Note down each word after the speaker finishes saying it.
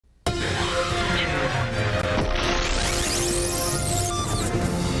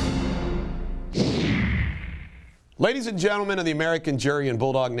Ladies and gentlemen of the American Jury and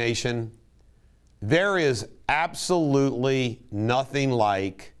Bulldog Nation, there is absolutely nothing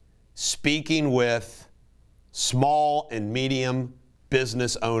like speaking with small and medium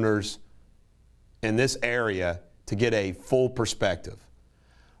business owners in this area to get a full perspective.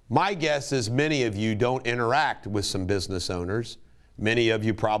 My guess is many of you don't interact with some business owners. Many of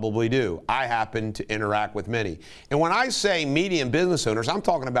you probably do. I happen to interact with many. And when I say medium business owners, I'm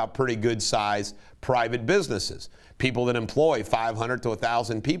talking about pretty good sized private businesses, people that employ 500 to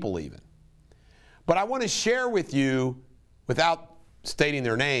 1,000 people even. But I want to share with you, without stating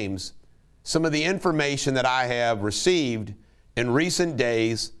their names, some of the information that I have received in recent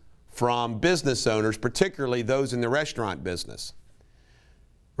days from business owners, particularly those in the restaurant business.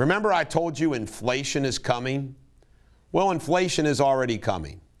 Remember I told you inflation is coming? Well, inflation is already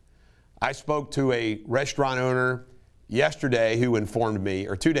coming. I spoke to a restaurant owner yesterday who informed me,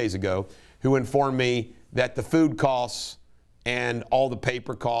 or 2 days ago, who informed me that the food costs and all the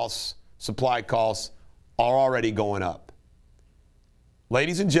paper costs, supply costs are already going up.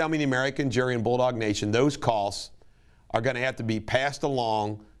 Ladies and gentlemen, the American Jury and Bulldog Nation, those costs are going to have to be passed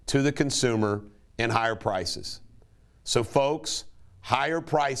along to the consumer in higher prices. So folks, higher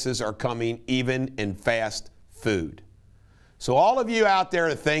prices are coming even in fast food. So all of you out there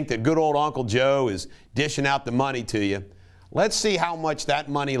that think that good old Uncle Joe is dishing out the money to you, let's see how much that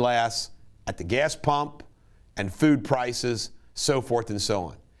money lasts at the gas pump and food prices, so forth and so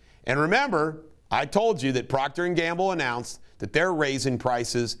on. And remember, I told you that Procter & Gamble announced that they're raising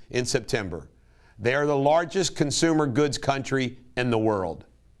prices in September. They are the largest consumer goods country in the world.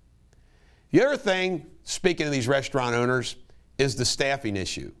 The other thing, speaking of these restaurant owners, is the staffing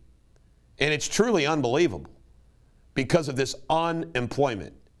issue. And it's truly unbelievable because of this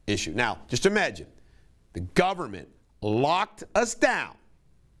unemployment issue. Now, just imagine, the government locked us down.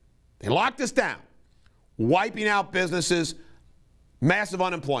 They locked us down, wiping out businesses, massive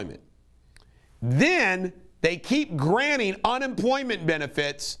unemployment. Then they keep granting unemployment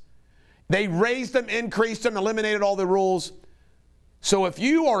benefits. They raised them, increased them, eliminated all the rules. So if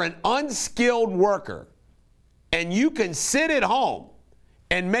you are an unskilled worker and you can sit at home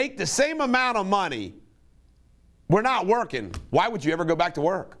and make the same amount of money, we're not working. Why would you ever go back to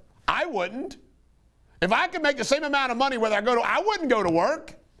work? I wouldn't. If I could make the same amount of money whether I wouldn't go to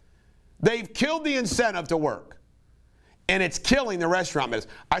work. They've killed the incentive to work. And it's killing the restaurant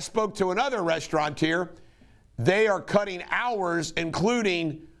business. I spoke to another restaurateur. They are cutting hours,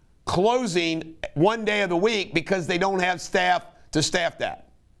 including closing one day of the week because they don't have staff to staff that.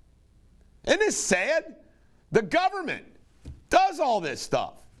 Isn't this sad? The government does all this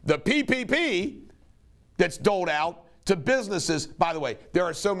stuff. The PPP that's doled out to businesses. By the way, there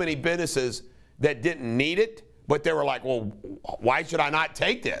are so many businesses that didn't need it, but they were like, well, why should I not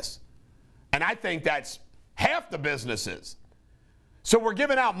take this? And I think that's half the businesses. So we're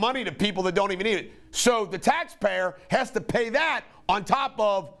giving out money to people that don't even need it. So the taxpayer has to pay that on top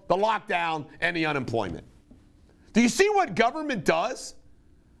of the lockdown and the unemployment. Do you see what government does?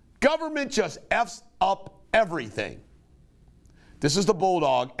 Government just F's up everything. This is the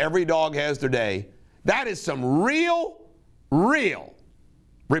Bulldog. Every dog has their day. That is some real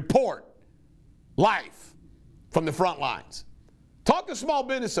report life from the front lines. Talk to small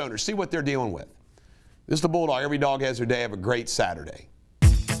business owners, see what they're dealing with. This is the Bulldog. Every dog has their day. Have a great Saturday.